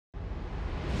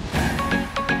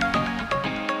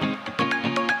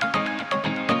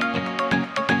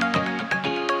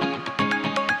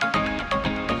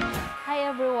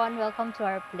welcome to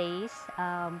our place.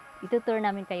 Itutour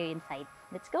namin kayo inside.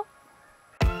 Let's go!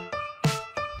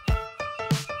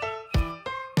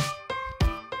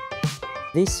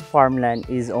 This farmland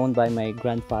is owned by my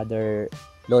grandfather,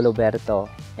 Lolo Berto,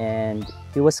 and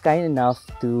he was kind enough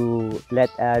to let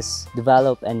us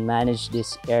develop and manage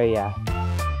this area.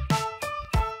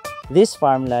 This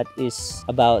farm lot is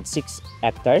about 6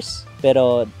 hectares,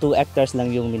 pero 2 hectares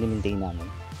lang yung mini-maintain namin.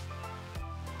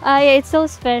 It's so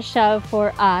special for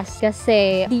us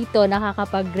kasi dito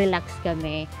nakakapag-relax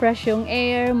kami. Fresh yung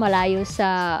air, malayo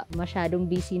sa masyadong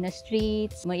busy na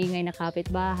streets, maingay na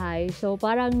kapitbahay. So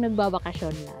parang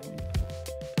nagbabakasyon lang.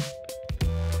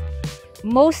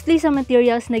 Mostly sa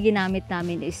materials na ginamit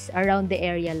namin is around the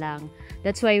area lang.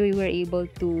 That's why we were able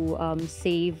to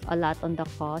save a lot on the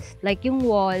cost. Like yung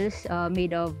walls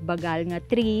made of bagal nga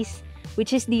trees,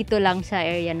 which is dito lang sa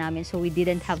area namin, so we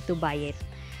didn't have to buy it.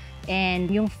 And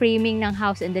yung framing ng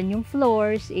house and then yung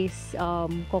floors is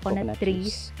coconut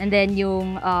trees. And then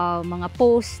yung mga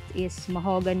post is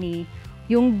mahogany.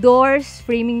 Yung doors,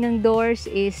 framing ng doors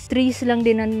is trees lang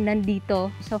din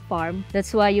nandito sa farm.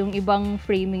 That's why yung ibang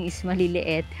framing is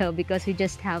maliliit because we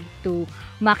just have to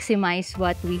maximize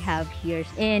what we have here.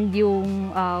 And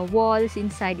yung walls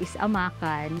inside is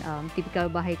amakan, typical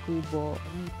Bahay Kubo.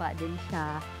 Nipa din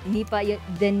siya. Nipa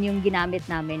din yung ginamit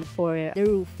namin for the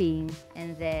roofing.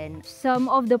 And then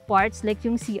some of the parts like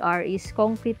yung CR is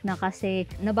concrete na kasi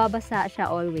nababasa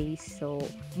siya always. So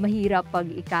mahirap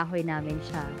pag ikahoy namin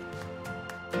siya.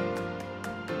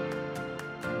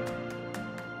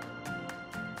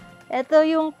 Ito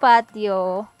yung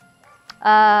patio.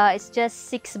 It's just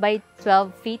 6 by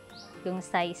 12 feet yung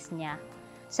size niya.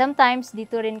 Sometimes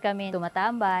dito rin kami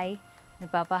tumatambay,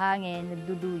 nagpapahangin,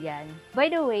 nagduduyan. By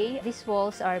the way, these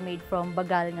walls are made from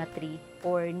bagal nga tree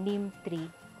or neem tree.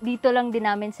 Dito lang din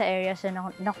namin sa area siya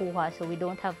nakuha, so we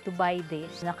don't have to buy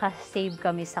this. Naka-save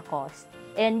kami sa cost.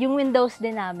 And yung windows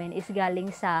din namin is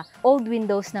galing sa old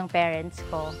windows ng parents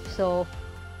ko. So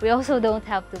we also don't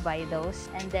have to buy those.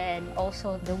 And then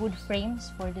also the wood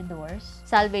frames for the doors,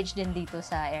 salvage din dito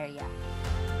sa area.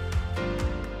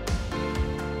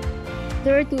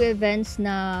 There are 2 events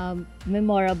na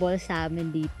memorable sa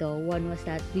amin dito. One was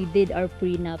that we did our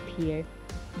prenup here,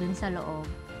 dun sa loob.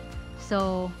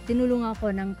 So, tinulungan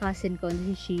ako ng cousin ko,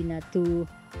 si Sheena, to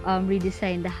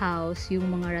redesign the house. Yung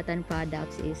mga rattan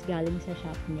products is galing sa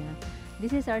shop niya.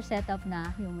 This is our setup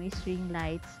na, yung may string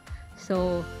lights.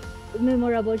 So,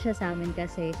 memorable siya sa amin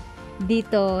kasi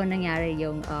dito nangyari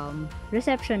yung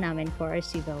reception namin for our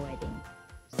civil wedding.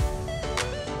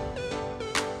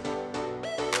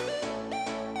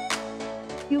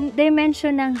 Yung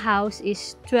dimension ng house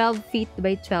is 12 feet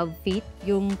by 12 feet.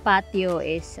 Yung patio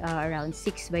is around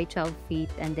 6 by 12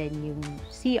 feet. And then yung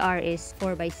CR is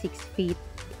 4 by 6 feet.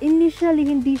 Initially,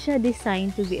 hindi siya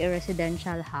designed to be a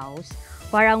residential house.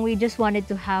 Parang we just wanted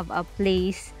to have a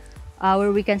place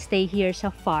where we can stay here sa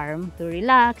farm to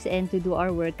relax and to do our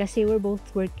work kasi we're both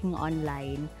working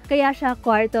online. Kaya siya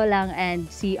kwarto lang and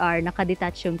CR,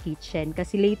 nakadetach yung kitchen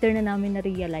kasi later na namin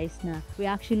na-realize na we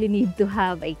actually need to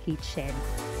have a kitchen.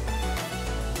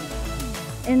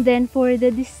 And then for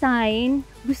the design,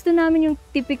 gusto namin yung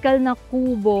typical na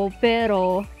kubo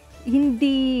pero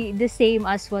hindi the same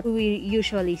as what we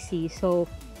usually see. So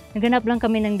naghanap lang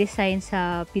kami ng design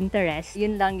sa Pinterest.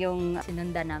 Yun lang yung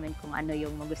sinundan namin kung ano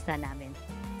yung magustuhan namin.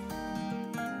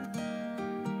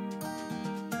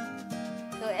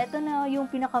 So, eto na yung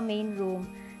pinaka main room.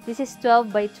 This is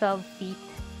 12 by 12 feet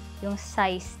yung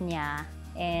size niya.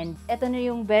 And eto na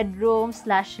yung bedroom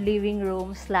 / living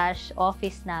room /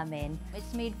 office namin.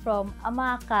 It's made from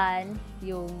amakan,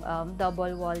 yung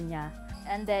double wall niya.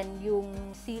 And then yung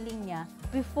ceiling niya,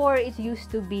 before it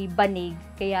used to be banig,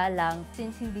 kaya lang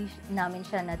since hindi namin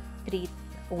siya na-treat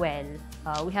well,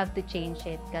 we have to change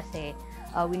it kasi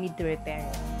we need to repair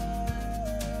it.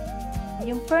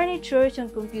 Yung furniture,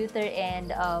 yung computer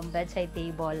and bedside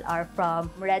table are from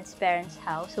Rad's parents'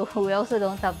 house, so we also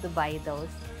don't have to buy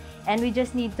those. And we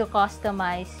just need to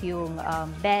customize yung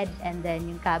bed and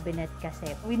then yung cabinet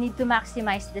kasi we need to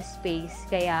maximize the space,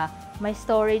 kaya may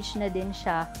storage na din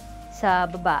siya sa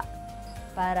baba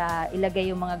para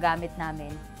ilagay yung mga gamit namin.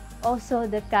 Also,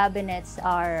 the cabinets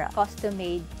are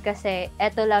custom-made kasi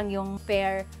eto lang yung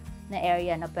pair na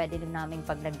area na pwede din naming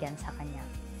paglagyan sa kanya.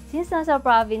 Since nasa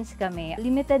province kami,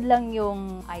 limited lang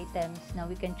yung items na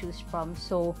we can choose from.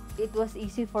 So, it was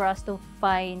easy for us to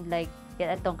find like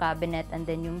itong cabinet and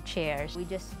then yung chairs. We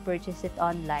just purchased it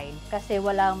online kasi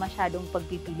walang masyadong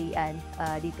pagpipilian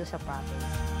dito sa province.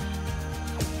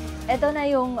 Ito na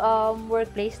yung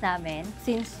workplace namin.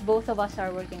 Since both of us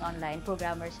are working online,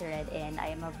 programmer si Red and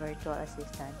I am a virtual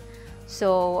assistant.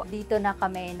 So, dito na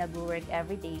kami nag-work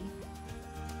everyday.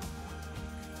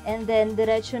 And then,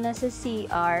 diretso na sa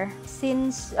CR.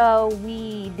 Since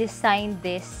we designed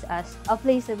this as a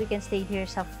place that we can stay here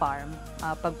sa farm,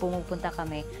 pag pumupunta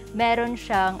kami, meron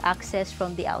siyang access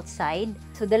from the outside.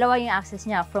 So, dalawa yung access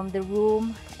niya, from the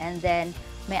room, and then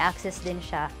may access din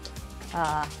siya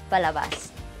palabas.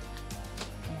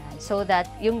 Ayan. So that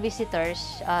yung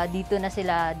visitors, dito na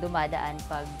sila dumadaan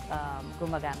pag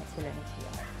gumagamit sila ng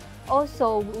CR.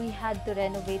 Also, we had to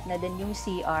renovate na din yung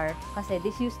CR kasi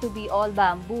this used to be all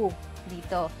bamboo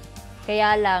dito.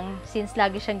 Kaya lang, since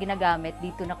lagi siyang ginagamit,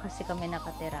 dito na kasi kami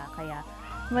nakatira. Kaya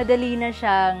madali na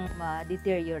siyang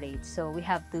ma-deteriorate. So, we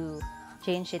have to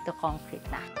change it to concrete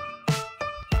na.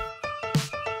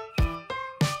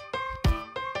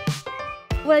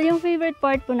 Well, yung favorite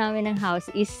part po namin ng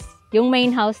house is yung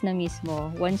main house na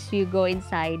mismo. Once you go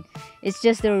inside, it's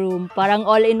just the room. Parang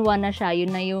all-in-one na siya.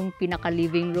 Yun na yung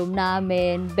pinaka-living room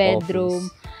namin,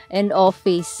 bedroom, and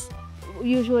office.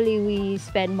 Usually, we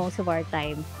spend most of our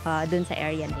time dun sa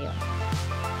area na yun.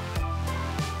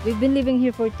 We've been living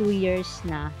here for 2 years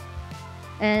na.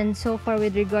 And so far,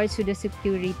 with regards to the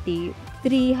security,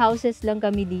 3 houses lang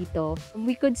kami dito.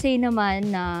 We could say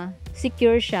naman na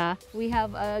secure siya. We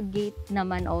have a gate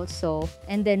naman also.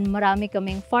 And then marami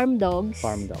kaming farm dogs.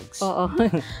 Farm dogs. Oo.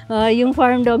 Yung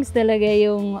farm dogs talaga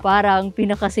yung parang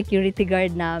pinaka-security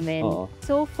guard namin. Oo.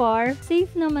 So far, safe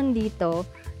naman dito.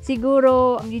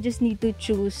 Siguro, you just need to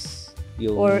choose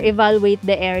or evaluate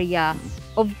the area.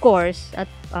 Of course, at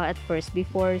first,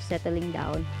 before settling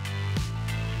down.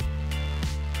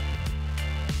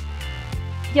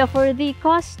 Yeah, for the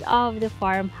cost of the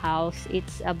farmhouse,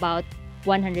 it's about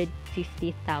 150,000,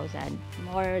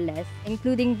 more or less,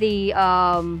 including the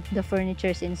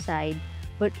furnitures inside.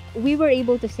 But we were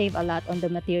able to save a lot on the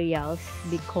materials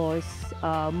because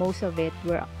most of it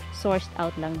were sourced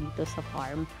out lang dito sa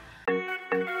farm.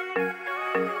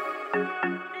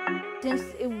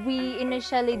 Since we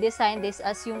initially designed this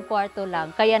as yung kwarto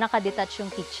lang, kaya nakadetach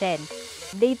yung kitchen.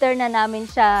 Later na namin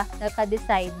siya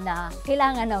naka-decide na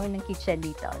kailangan namin ng kitchen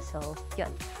dito. So, yun.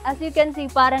 As you can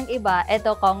see, parang iba.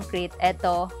 Ito concrete,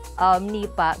 ito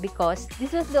nipa because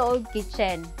this was the old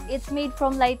kitchen. It's made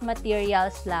from light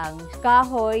materials lang.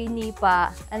 Kahoy,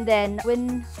 nipa. And then,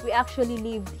 when we actually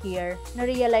lived here,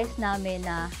 na-realize namin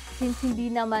na since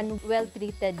hindi naman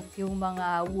well-treated yung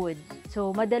mga wood,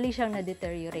 so madali siyang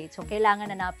na-deteriorate. So, kailangan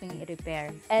na natin i-repair.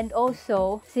 And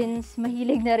also, since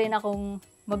mahilig na rin akong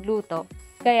magluto,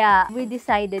 kaya we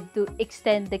decided to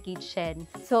extend the kitchen.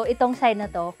 So, itong side na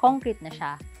to, concrete na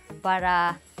siya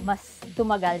para mas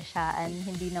tumagal siya and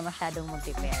hindi na masyadong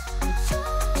mag-repair.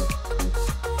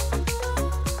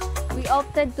 We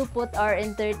opted to put our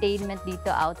entertainment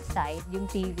dito outside, yung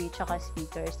TV tsaka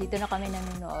speakers. Dito na kami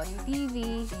nanonood.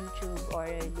 TV, YouTube, or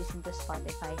listen to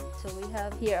Spotify. So, we have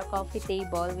here a coffee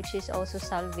table which is also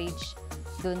salvaged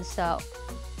dun sa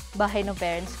bahay ng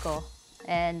parents ko.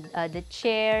 And the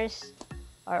chairs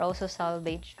are also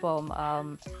salvaged from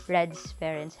Red's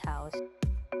parents' house.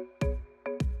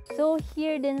 So,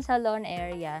 here din sa lawn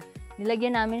area,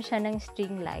 nilagyan namin siya ng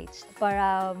string lights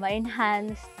para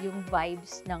ma-enhance yung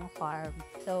vibes ng farm.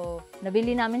 So,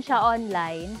 nabili namin siya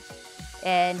online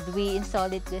and we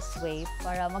installed it this way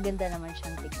para maganda naman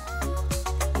siyang tignan.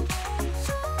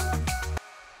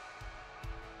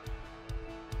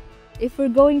 If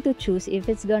we're going to choose, if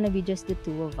it's gonna be just the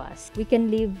two of us, we can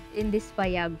live in this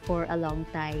payag for a long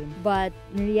time. But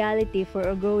in reality, for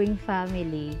a growing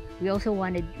family, we also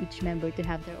wanted each member to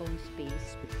have their own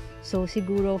space. So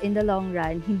siguro, in the long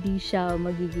run, hindi siya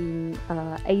magiging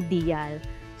ideal.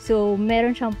 So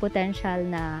meron siyang potential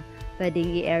na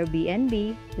pwedeng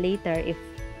i-Airbnb later if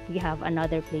we have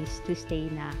another place to stay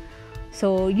na.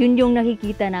 So yun yung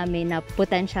nakikita namin na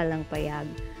potential ng payag.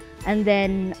 And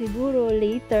then, siguro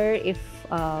later, if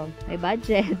may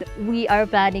budget, we are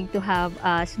planning to have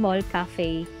a small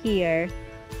cafe here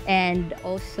and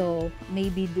also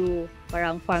maybe do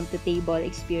parang farm-to-table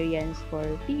experience for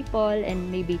people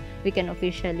and maybe we can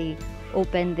officially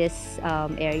open this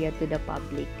area to the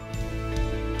public.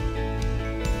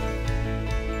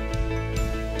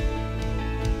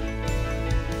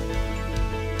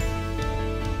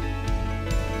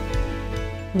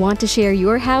 Want to share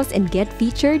your house and get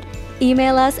featured?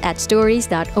 Email us at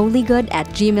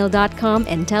stories.onlygood@gmail.com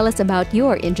and tell us about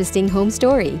your interesting home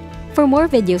story. For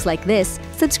more videos like this,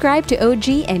 subscribe to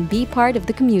OG and be part of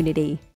the community.